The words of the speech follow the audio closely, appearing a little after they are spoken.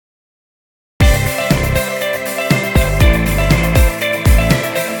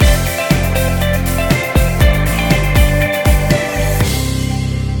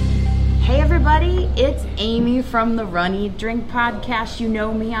from the Run Eat Drink podcast. You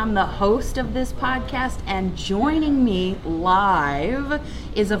know me, I'm the host of this podcast, and joining me live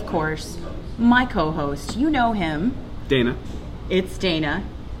is, of course, my co-host. You know him. Dana. It's Dana,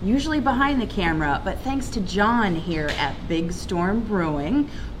 usually behind the camera, but thanks to John here at Big Storm Brewing,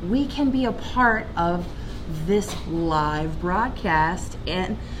 we can be a part of this live broadcast.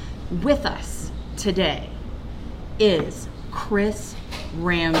 And with us today is Chris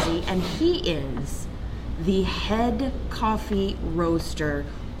Ramsey, and he is the head coffee roaster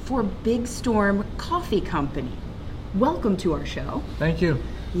for Big Storm Coffee Company. Welcome to our show. Thank you.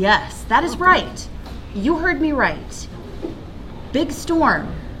 Yes, that is right. You heard me right. Big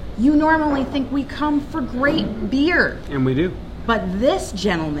Storm. You normally think we come for great beer. And we do. But this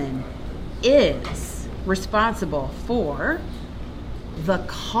gentleman is responsible for the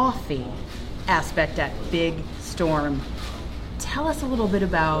coffee aspect at Big Storm. Tell us a little bit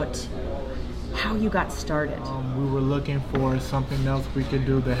about how you got started. We were looking for something else we could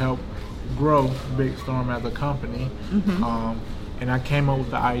do to help grow Big Storm as a company. And I came up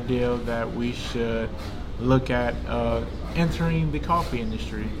with the idea that we should look at entering the coffee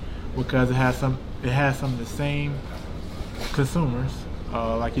industry because it has some of the same consumers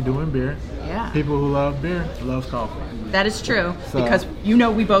like you do in beer. Yeah. People who love beer love coffee. That is true, because you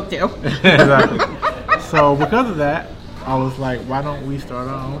know we both do. Exactly. So because of that, I was like, why don't we start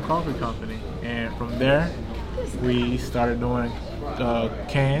our own coffee company? And from there, we started doing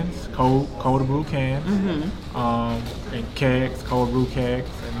cans, cold brew cans, and kegs, cold brew kegs,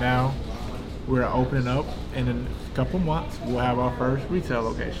 and now we're opening up. And in a couple months, we'll have our first retail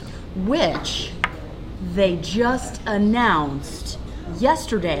location, which they just announced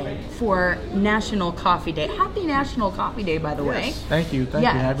yesterday for National Coffee Day. Happy National Coffee Day, by the way. Thank you. Thank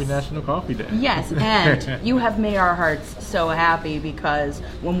you. Happy National Coffee Day. Yes, and you have made our hearts so happy because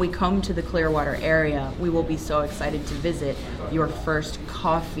when we come to the Clearwater area, we will be so excited to visit your first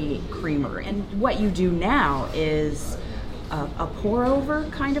coffee creamer. And what you do now is a pour-over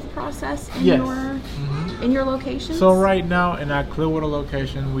kind of process in in your location? So right now in our Clearwater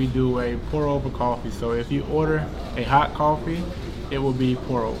location, we do a pour-over coffee. So if you order a hot coffee, it will be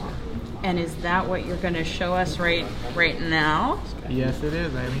pour-over. And is that what you're going to show us right now? Yes, it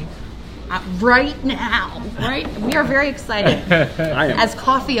is, Amy. Right now, right? We are very excited as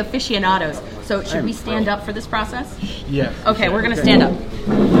coffee aficionados. So should we stand up for this process? Yes. Okay, we're going to stand up.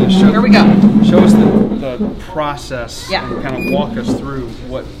 Here we go. Show us the process and kind of walk us through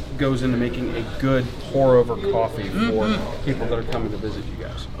what goes into making a good pour-over coffee for people that are coming to visit you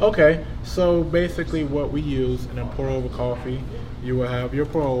guys. Okay, so basically what we use in a pour-over coffee, you will have your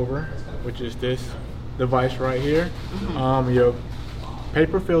pour-over, which is this device right here, your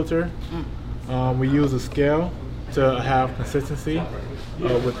paper filter. We use a scale to have consistency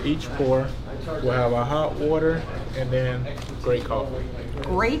with each pour. We'll have our hot water and then great coffee.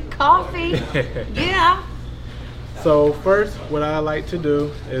 Great coffee? Yeah. So first, what I like to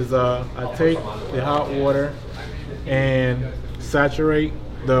do is I take the hot water and saturate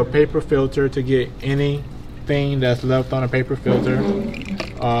the paper filter to get anything that's left on a paper filter,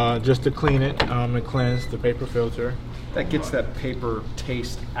 just to clean it and cleanse the paper filter. That gets that paper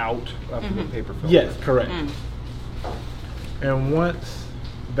taste out of the paper filter. Yes, correct. And once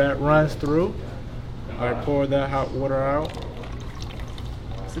that runs through, I pour that hot water out.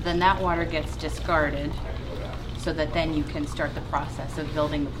 So then that water gets discarded so that then you can start the process of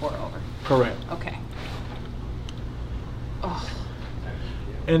building the pour over. Correct. Okay. Oh.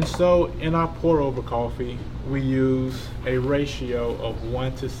 And so in our pour over coffee, we use a ratio of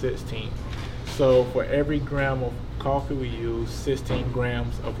 1 to 16. So for every gram of coffee, we use 16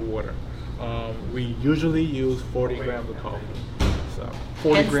 grams of water. We usually use 40 grams of coffee. So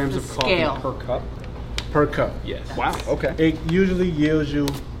 40 grams of coffee scale. per cup? Per cup, yes. Wow, okay. It usually yields you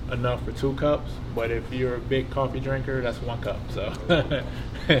enough for 2 cups, but if you're a big coffee drinker, that's 1 cup. So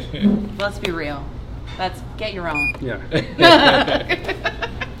Let's be real. Get your own. Yeah.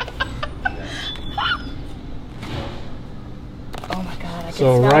 Oh my God, I can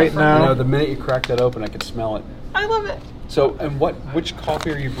So smell right it from now- You know, the minute you crack that open, I could smell it. I love it. So, and which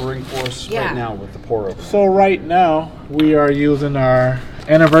coffee are you brewing for us right now with the pour over? So right now we are using our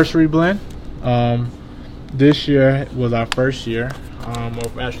anniversary blend. This year was our first year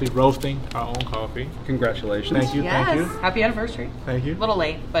of actually roasting our own coffee. Congratulations. Thank you, Yes. thank you. Happy anniversary. Thank you. A little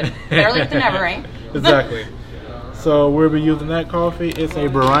late, but better late than never, right? Exactly. So we'll be using that coffee. It's a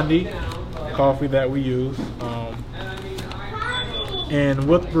Burundi coffee that we use. And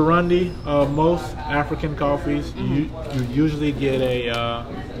with Burundi, most African coffees, you usually get a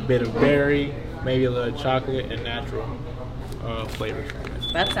bit of berry, maybe a little chocolate, and natural flavors.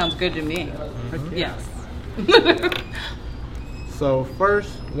 That sounds good to me. Mm-hmm. Yes. So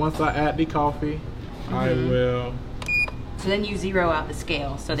first, once I add the coffee, I will So then you zero out the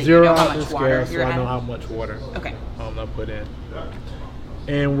scale so that you zero know how out the much water scale so you're I know adding. how much water Okay. I put in.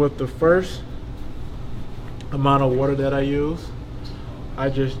 And with the first amount of water that I use, I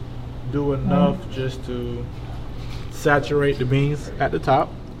just do enough just to saturate the beans at the top.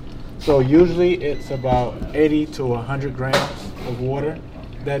 So usually it's about 80 to 100 grams of water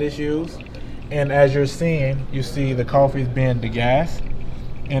that is used. And as you're seeing, you see the coffee is being degassed.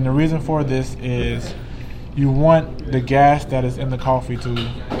 And the reason for this is you want the gas that is in the coffee to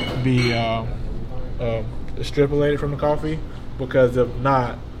be extrapolated from the coffee, because if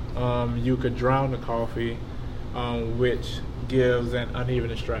not, you could drown the coffee, which gives an uneven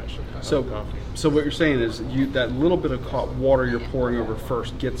extraction of the coffee. So what you're saying is that little bit of water you're pouring over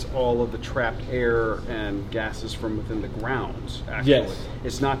first gets all of the trapped air and gases from within the grounds, actually. Yes.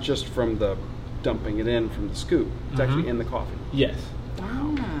 It's not just from the dumping it in from the scoop. It's actually in the coffee. Yes.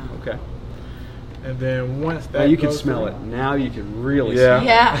 Wow. Okay. And then once that Now you can goes smell through- it. Now you can really Yeah.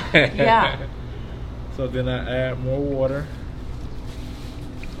 smell Yeah. Yeah. So then I add more water.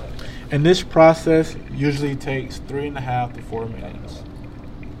 And this process usually takes 3.5 to 4 minutes.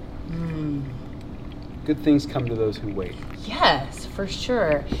 it. Good things come to those who wait. Yes, for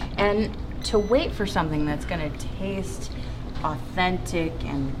sure. And to wait for something that's going to taste authentic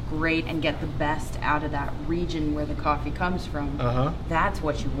and great and get the best out of that region where the coffee comes from, that's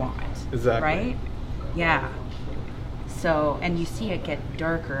what you want. Exactly. Right? Yeah. So, and you see it get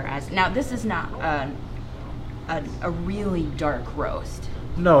darker as, now this is not a really dark roast.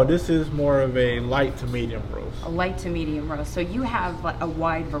 No, this is more of a light to medium roast. A light to medium roast. So you have a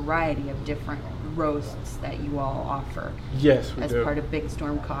wide variety of different roasts that you all offer Yes, we as do. part of Big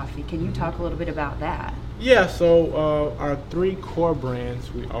Storm Coffee. Can you talk a little bit about that? Yeah, so our 3 core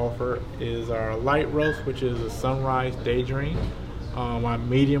brands we offer is our light roast, which is a Sunrise Daydream, our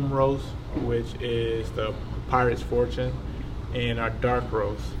medium roast, which is the Pirate's Fortune, and our dark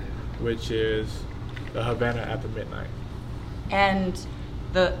roast, which is the Havana After Midnight. And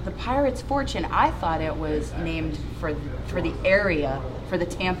the Pirate's Fortune, I thought it was named for the area, for the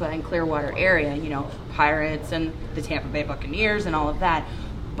Tampa and Clearwater area, you know, pirates and the Tampa Bay Buccaneers and all of that.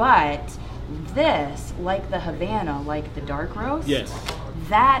 But this, like the Havana, like the dark roast, Yes.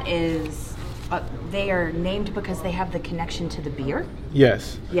 that is, they are named because they have the connection to the beer?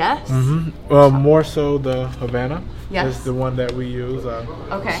 Yes. Yes? More so the Havana Yes. is the one that we use.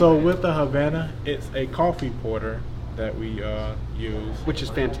 Okay. So with the Havana, it's a coffee porter that we use. Which is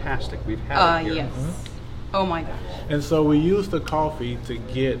fantastic. We've had it here. Yes. Oh my gosh. And so we use the coffee to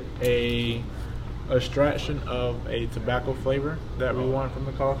get a extraction of a tobacco flavor that we want from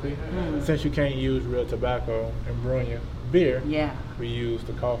the coffee. Since you can't use real tobacco in brewing your beer, Yeah. we use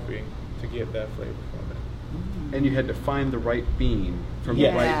the coffee to get that flavor from it. And you had to find the right bean from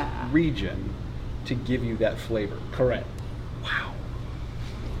Yes. the right region to give you that flavor. Correct. Wow.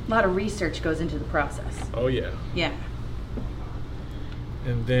 A lot of research goes into the process. Oh yeah. Yeah.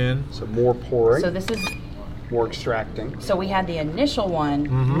 And then So more pouring, So this is, more extracting. so we had the initial one,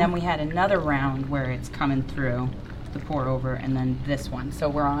 and then we had another round where it's coming through the pour over, and then this one. So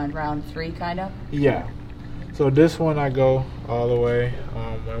we're on round 3, kind of. yeah. So this one I go all the way,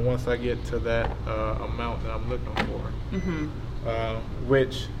 and once I get to that amount that I'm looking for,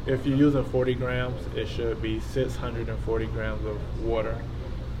 which if you're using 40 grams, it should be 640 grams of water.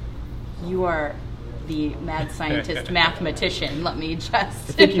 You are the mad scientist mathematician. Let me just. I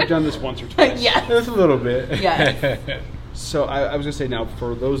think you've done this once or twice. Yes. Just a little bit. Yes. So I was going to say now,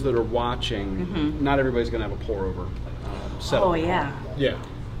 for those that are watching, not everybody's going to have a pour over setup. Oh yeah. Yeah.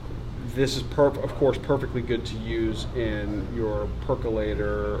 This is, of course, perfectly good to use in your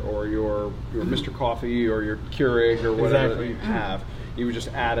percolator or your Mr. Coffee or your Keurig or whatever that you have. You would just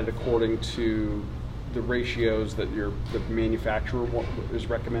add it according to the ratios that the manufacturer is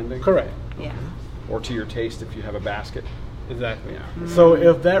recommending. Correct. Yeah. Or to your taste if you have a basket. Exactly. Yeah. So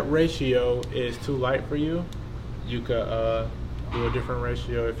if that ratio is too light for you, you could do a different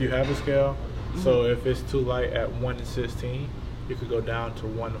ratio if you have a scale. So if it's too light at 1:16, you could go down to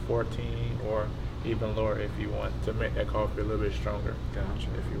 1:14 or even lower if you want to make that coffee a little bit stronger. Gotcha.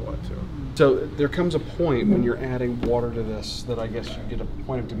 If you want to. So there comes a point when you're adding water to this that I guess you get a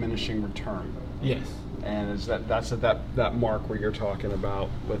point of diminishing return. Yes. And that's at that mark where you're talking about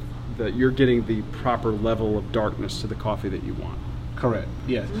with that you're getting the proper level of darkness to the coffee that you want. Correct.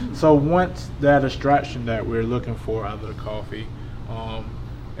 Yes. So once that extraction that we're looking for out of the coffee,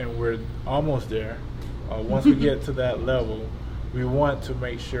 and we're almost there, once we get to that level, we want to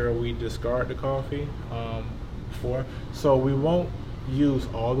make sure we discard the coffee before. So we won't use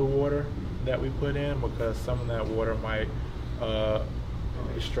all the water that we put in, because some of that water might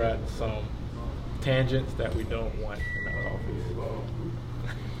extract some tangents that we don't want in our coffee.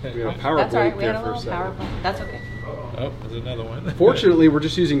 We had a power That's all right. blade We had there a for a little power second. point. That's okay. Oh, there's another one. Fortunately, we're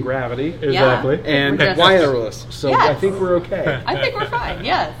just using gravity. Exactly. And We're just- wireless, so Yes. I think we're okay. I think we're fine.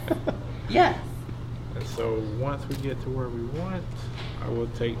 Yes. Yes. And so once we get to where we want, I will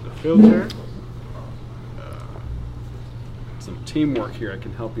take the filter. Some teamwork here. I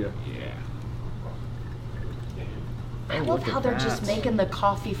can help you. Yeah. I Oh, love look how at they're just that. making the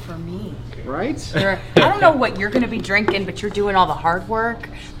coffee for me. Right? I don't know what you're going to be drinking, but you're doing all the hard work.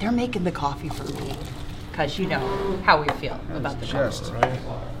 They're making the coffee for me. Because you know how we feel about the Just coffee. Right.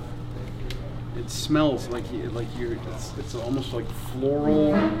 it smells like you're. It's almost like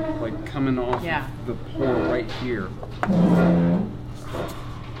floral, like coming off Yeah. the pour right here.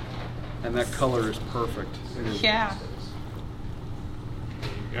 And that color is perfect. It is. Yeah.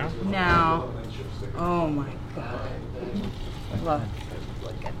 Yeah. Now, oh my God.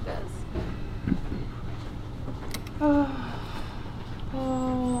 Look at this.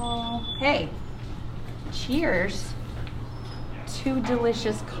 Oh, hey. Cheers to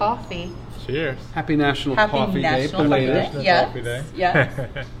delicious coffee. Cheers. Happy National Happy Coffee National Day, Coffee belated. Day. National Yes, Coffee Day.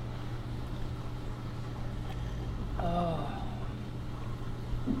 yes. Oh,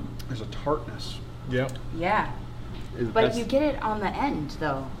 There's a tartness. Yep. yeah. But That's- you get it on the end,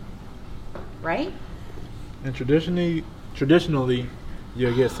 though, right? And traditionally,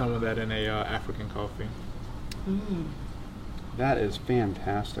 you'll get some of that in a African coffee. That is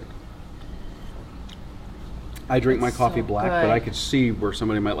fantastic. I drink my It's coffee so black, good. but I could see where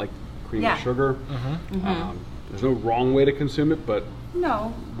somebody might like cream Yeah. and sugar. Mm-hmm. There's no wrong way to consume it, but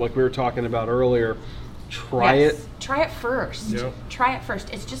No. like we were talking about earlier, try Yes. it. Try it first. Yep. Try it first.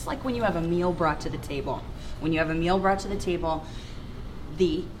 It's just like when you have a meal brought to the table. When you have a meal brought to the table,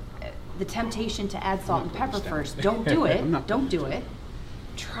 the temptation to add salt and pepper first. Don't do it. I'm not Don't do it.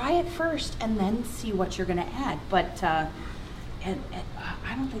 Try it first and then see what you're going to add. But I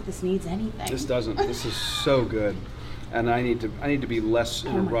don't think this needs anything. This doesn't. This is so good, and I need to be less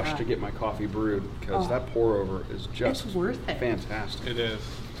in Oh a my rush God. to get my coffee brewed because Oh. that pour over is just It's worth it. fantastic. It is.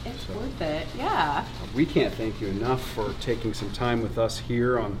 It's worth it. Yeah. We can't thank you enough for taking some time with us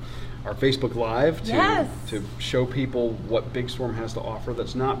here on our Facebook Live to Yes. to show people what Big Storm has to offer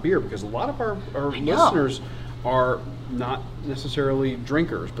that's not beer, because a lot of our I know. listeners are not necessarily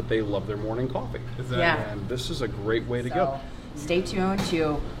drinkers, but they love their morning coffee. Exactly. Yeah. And this is a great way to So go. stay tuned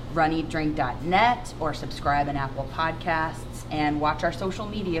to runeatdrink.net or subscribe in Apple Podcasts and watch our social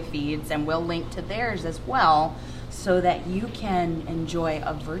media feeds, and we'll link to theirs as well so that you can enjoy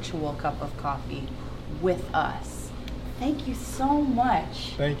a virtual cup of coffee with us. Thank you so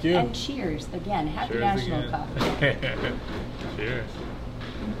much. Thank you. And cheers again. Happy Cheers National again. Coffee. Cheers.